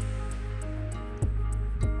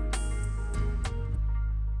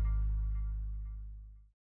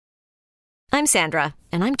 I'm Sandra,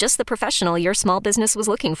 and I'm just the professional your small business was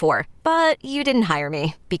looking for. But you didn't hire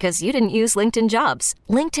me because you didn't use LinkedIn Jobs.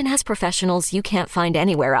 LinkedIn has professionals you can't find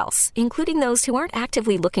anywhere else, including those who aren't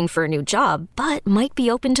actively looking for a new job, but might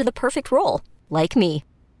be open to the perfect role, like me.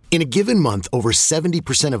 In a given month, over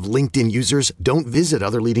 70% of LinkedIn users don't visit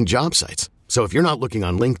other leading job sites. So if you're not looking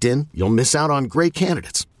on LinkedIn, you'll miss out on great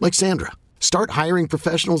candidates like Sandra. Start hiring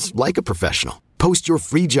professionals like a professional. Post your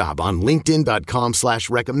free job on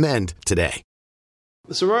linkedin.com/recommend today.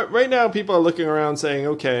 So right now, people are looking around saying,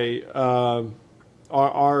 okay,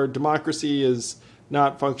 our democracy is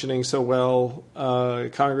not functioning so well.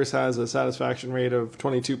 Congress has a satisfaction rate of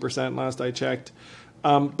 22% last I checked.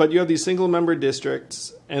 But you have these single-member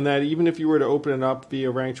districts, and that even if you were to open it up via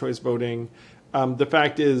ranked choice voting, the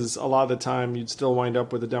fact is a lot of the time you'd still wind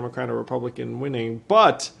up with a Democrat or Republican winning.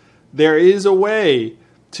 But there is a way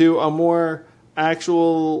to a more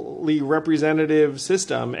actually representative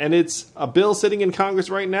system, and it's a bill sitting in Congress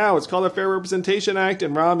right now. It's called the Fair Representation Act,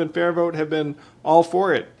 and Rob and FairVote have been all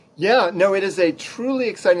for it. Yeah, no, it is a truly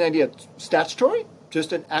exciting idea. Statutory,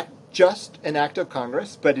 just an act of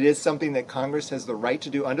Congress, but it is something that Congress has the right to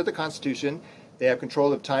do under the Constitution. They have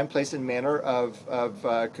control of time, place, and manner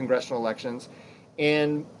of congressional elections.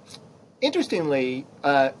 And interestingly,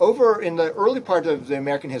 over in the early part of the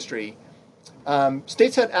American history,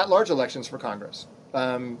 states had at-large elections for Congress.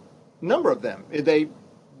 Number of them. They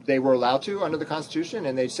were allowed to under the Constitution,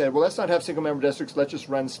 and they said, well, let's not have single-member districts, let's just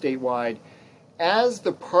run statewide. As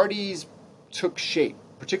the parties took shape,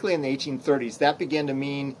 particularly in the 1830s, that began to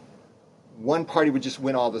mean one party would just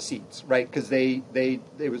win all the seats, right? Because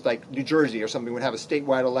it was like New Jersey or something would have a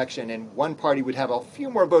statewide election, and one party would have a few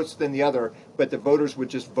more votes than the other, but the voters would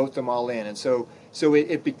just vote them all in. And so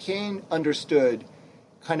it became understood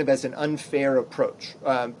kind of as an unfair approach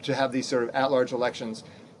to have these sort of at-large elections.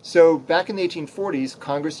 So back in the 1840s,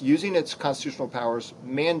 Congress, using its constitutional powers,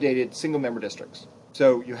 mandated single-member districts.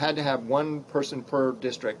 So you had to have one person per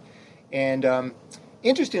district. And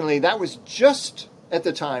interestingly, that was just at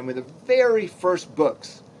the time when the very first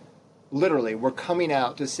books literally were coming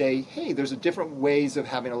out to say, hey, there's different ways of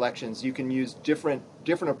having elections. You can use different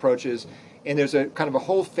approaches. And there's a kind of a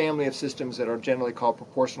whole family of systems that are generally called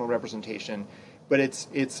proportional representation. But it's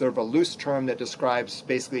sort of a loose term that describes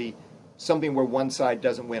basically something where one side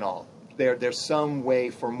doesn't win all. There's some way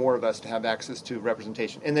for more of us to have access to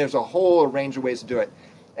representation. And there's a whole range of ways to do it.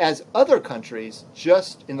 As other countries,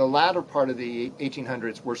 just in the latter part of the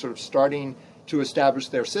 1800s, were sort of starting to establish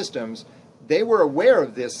their systems, they were aware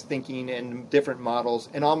of this thinking and different models,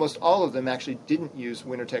 and almost all of them actually didn't use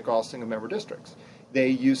winner-take-all single-member districts. They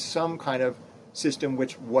used some kind of system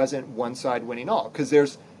which wasn't one side winning all. Because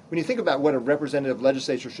when you think about what a representative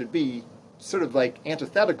legislature should be, sort of like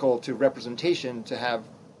antithetical to representation to have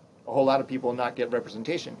a whole lot of people not get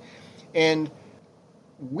representation. And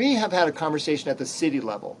we have had a conversation at the city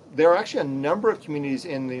level. There are actually a number of communities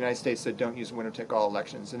in the United States that don't use winner-take-all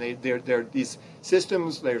elections. And there are these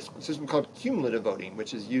systems. There's a system called cumulative voting,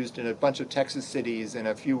 which is used in a bunch of Texas cities and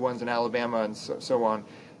a few ones in Alabama and so on.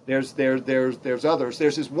 There's others.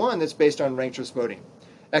 There's this one that's based on ranked choice voting.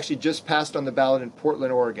 Actually just passed on the ballot in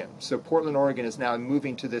Portland, Oregon. So Portland, Oregon is now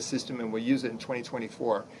moving to this system and will use it in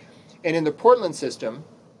 2024. And in the Portland system,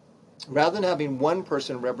 rather than having one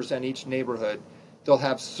person represent each neighborhood, they'll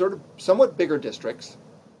have sort of somewhat bigger districts,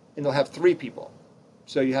 and they'll have 3 people.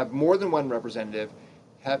 So you have more than one representative,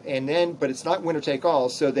 but it's not winner take all,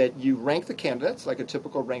 so that you rank the candidates like a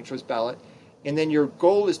typical ranked choice ballot, and then your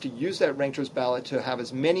goal is to use that ranked choice ballot to have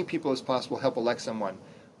as many people as possible help elect someone.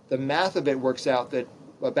 The math of it works out that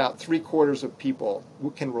about 3/4 of people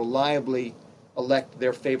can reliably elect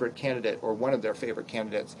their favorite candidate or one of their favorite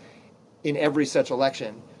candidates in every such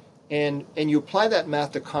election. And you apply that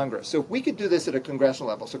math to Congress. So if we could do this at a congressional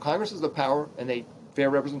level, so Congress has the power, and the Fair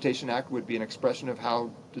Representation Act would be an expression of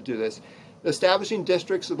how to do this. Establishing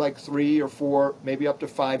districts of like 3 or 4, maybe up to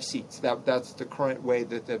 5 seats. That's the current way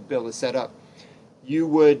that the bill is set up. You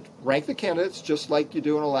would rank the candidates just like you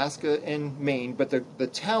do in Alaska and Maine, but the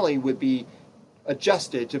tally would be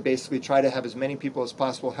adjusted to basically try to have as many people as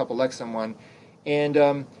possible help elect someone.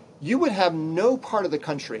 And you would have no part of the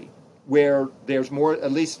country where there's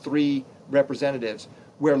at least 3 representatives,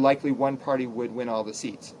 where likely one party would win all the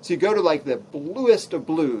seats. So you go to like the bluest of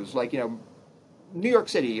blues, like, New York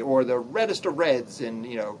City, or the reddest of reds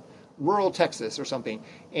in, rural Texas or something,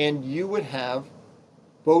 and you would have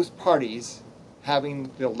both parties having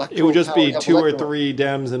the electoral. It would just be 2 or 3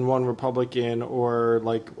 Dems and 1 Republican, or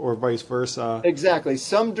vice versa. Exactly.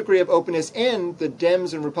 Some degree of openness, and the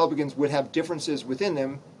Dems and Republicans would have differences within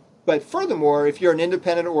them. But furthermore, if you're an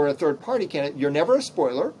independent or a third-party candidate, you're never a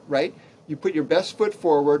spoiler, right? You put your best foot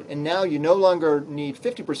forward, and now you no longer need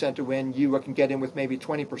 50% to win. You can get in with maybe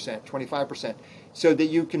 20%, 25%, so that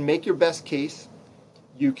you can make your best case.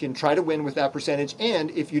 You can try to win with that percentage,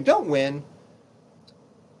 and if you don't win,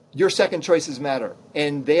 your second choices matter,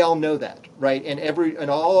 and they all know that, right? And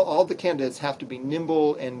all the candidates have to be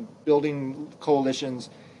nimble and building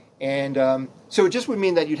coalitions, and so it just would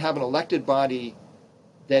mean that you'd have an elected body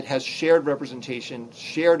that has shared representation,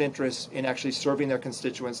 shared interests in actually serving their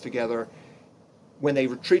constituents together. When they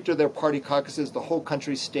retreat to their party caucuses, the whole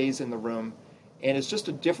country stays in the room. And it's just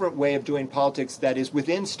a different way of doing politics that is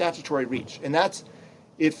within statutory reach. And that's,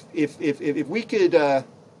 if we could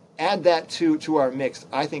add that to our mix,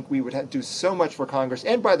 I think we would do so much for Congress.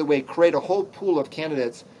 And by the way, create a whole pool of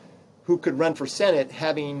candidates who could run for Senate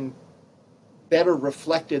having better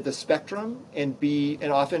reflected the spectrum and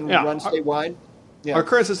often run statewide. Yeah. Our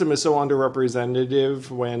current system is so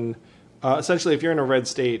underrepresentative when, essentially, if you're in a red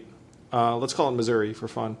state, let's call it Missouri for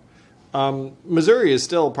fun. Missouri is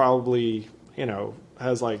still probably,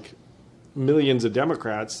 has like millions of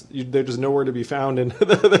Democrats. They're just nowhere to be found in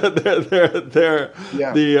the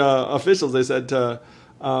officials. They said to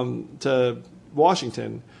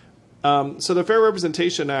Washington. So the Fair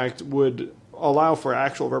Representation Act would allow for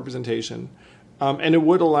actual representation. And it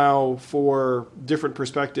would allow for different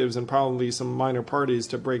perspectives and probably some minor parties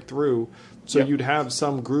to break through. So you'd have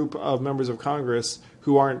some group of members of Congress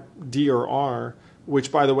who aren't D or R,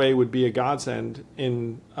 which, by the way, would be a godsend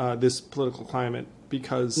in this political climate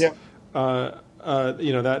because, that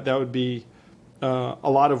would be a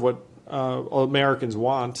lot of what Americans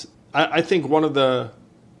want I think one of the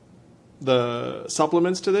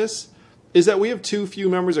supplements to this is that we have too few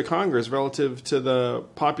members of Congress relative to the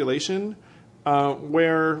population,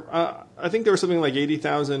 where I think there was something like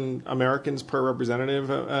 80,000 Americans per representative,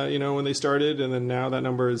 when they started, and then now that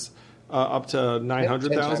number is up to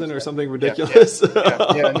 900,000 or something ridiculous. And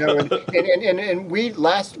we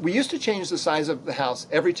used to change the size of the House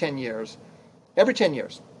every 10 years,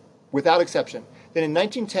 without exception. Then in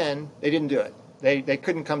 1910, they didn't do it. They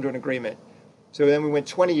couldn't come to an agreement. So then we went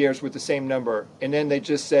 20 years with the same number, and then they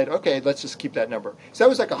just said, okay, let's just keep that number. So that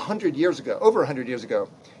was like 100 years ago, over 100 years ago.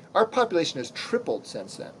 Our population has tripled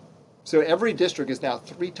since then. So every district is now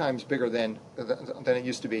 3 times bigger than it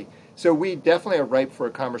used to be. So we definitely are ripe for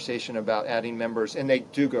a conversation about adding members, and they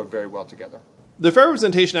do go very well together. The Fair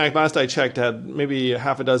Representation Act, last I checked, had maybe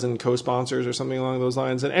half a dozen co-sponsors or something along those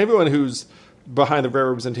lines. And everyone who's behind the Fair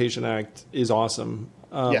Representation Act is awesome.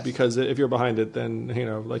 Yes. Because if you're behind it, then,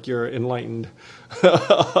 you're enlightened.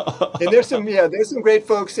 And there's some great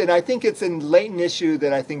folks, and I think it's a latent issue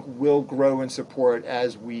that I think will grow in support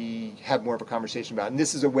as we have more of a conversation about it. And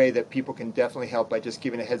this is a way that people can definitely help by just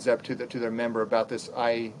giving a heads up to their member about this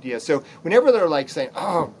idea. So whenever they're like saying,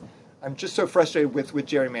 oh, I'm just so frustrated with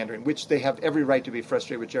gerrymandering, which they have every right to be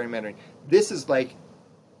frustrated with gerrymandering, this is like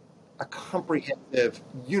a comprehensive,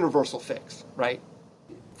 universal fix, right?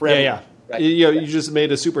 For everyone. Yeah. Right. You just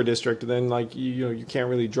made a super district, and then you can't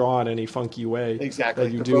really draw in any funky way. Exactly.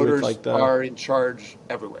 That you the do voters with, are in charge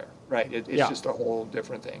everywhere. Right. It's just a whole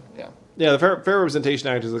different thing. Yeah. Yeah. The Fair Representation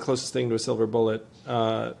Act is the closest thing to a silver bullet,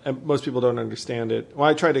 and most people don't understand it. Well,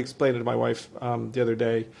 I tried to explain it to my wife the other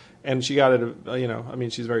day, and she got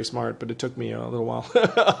it. She's very smart, but it took me a little while.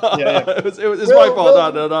 It was my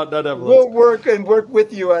fault, not Evelyn's. We'll work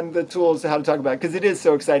with you on the tools how to talk about it, because it is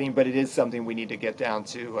so exciting, but it is something we need to get down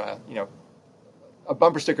to. A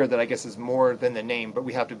bumper sticker that I guess is more than the name, but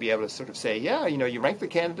we have to be able to sort of say, you rank the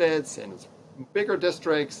candidates and it's bigger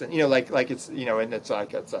districts, and like it's and it's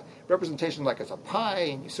like it's a representation like it's a pie,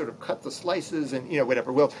 and you sort of cut the slices, and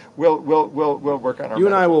whatever. We'll work on our. You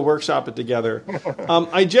and I will workshop it together.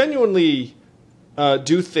 I genuinely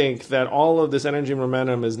do think that all of this energy and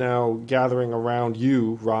momentum is now gathering around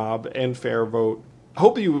you, Rob, and Fair Vote.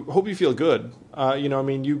 Hope you feel good.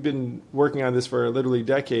 You've been working on this for literally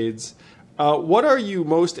decades. What are you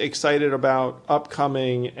most excited about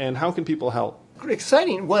upcoming, and how can people help?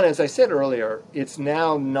 Exciting one, as I said earlier, it's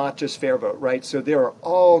now not just Fair Vote, right? So there are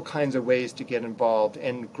all kinds of ways to get involved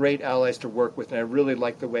and great allies to work with, and I really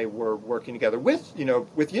like the way we're working together with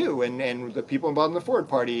you and the people involved in the Forward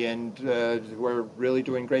Party, and who are really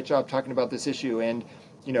doing a great job talking about this issue, and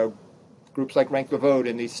groups like Rank the Vote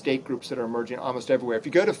and these state groups that are emerging almost everywhere. If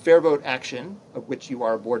you go to Fair Vote Action, of which you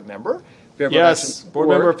are a board member, board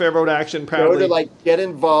member of Fair Vote Action, proudly. Go to get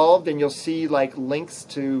involved, and you'll see links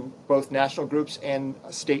to both national groups and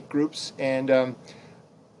state groups, and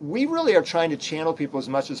we really are trying to channel people as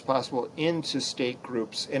much as possible into state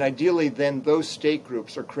groups, and ideally then those state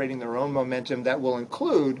groups are creating their own momentum that will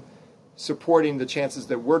include supporting the chances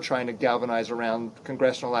that we're trying to galvanize around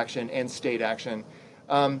congressional action and state action.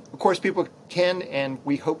 Of course, people can, and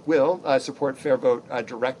we hope will, support Fair Vote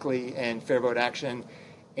directly and Fair Vote Action,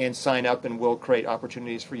 and sign up, and we'll create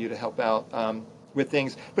opportunities for you to help out with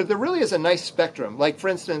things. But there really is a nice spectrum. Like, for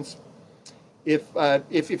instance, if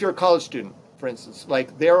you're a college student, for instance,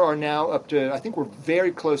 there are now up to, I think we're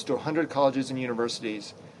very close to 100 colleges and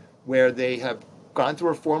universities where they have gone through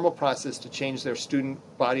a formal process to change their student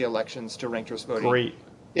body elections to ranked choice voting. Great.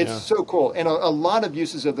 It's so cool. And a lot of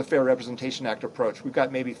uses of the Fair Representation Act approach. We've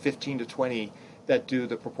got maybe 15 to 20 that do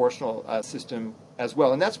the proportional system as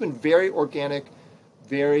well. And that's been very organic,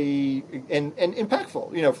 very and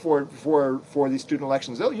impactful, for these student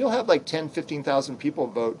elections. You'll have 10, 15,000 people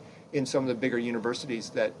vote in some of the bigger universities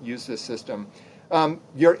that use this system.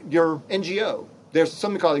 Your NGO, there's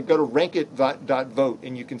something called, go to rankit.vote,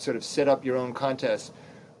 and you can sort of set up your own contest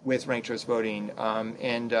with ranked choice voting.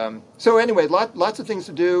 So anyway, lots of things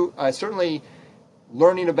to do. Certainly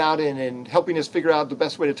learning about it and helping us figure out the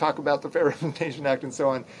best way to talk about the Fair Representation Act and so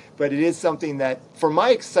on. But it is something that, for my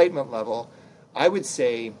excitement level, I would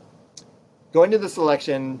say going to this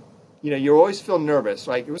election, you always feel nervous.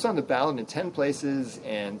 It was on the ballot in 10 places,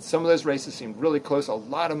 and some of those races seemed really close. A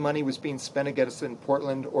lot of money was being spent against us in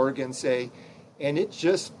Portland, Oregon, say. And it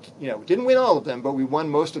just, didn't win all of them, but we won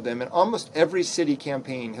most of them. And almost every city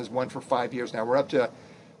campaign has won for 5 years now. We're up to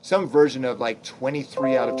some version of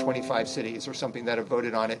 23 out of 25 cities or something that have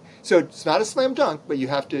voted on it. So it's not a slam dunk, but you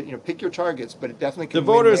have to, pick your targets. But it definitely can.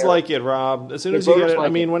 The voters like it, Rob. As soon as you get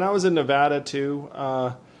it. When I was in Nevada too,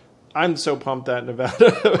 I'm so pumped that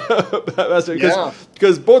Nevada,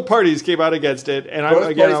 because both parties came out against it, and I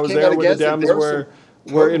was there when the Dems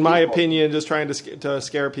were in my opinion, just trying to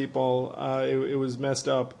scare people. It was messed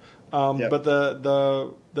up, but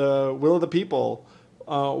the will of the people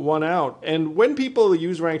won out. And when people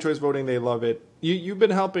use ranked choice voting, they love it. You've been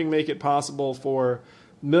helping make it possible for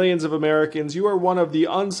millions of Americans. You are one of the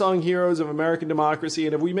unsung heroes of American democracy,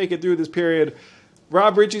 and if we make it through this period,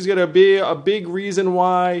 Rob Ritchie's going to be a big reason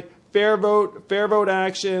why. Fair Vote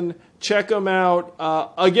Action, check them out.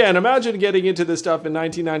 Again, imagine getting into this stuff in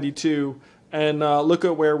 1992 and look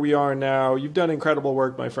at where we are now. You've done incredible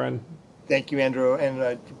work, my friend. Thank you, Andrew, and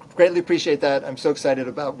I greatly appreciate that. I'm so excited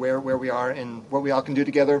about where we are and what we all can do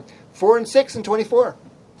together. 4 and 6 and 24.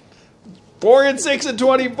 4 and 6 and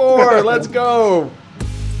 24. Let's go.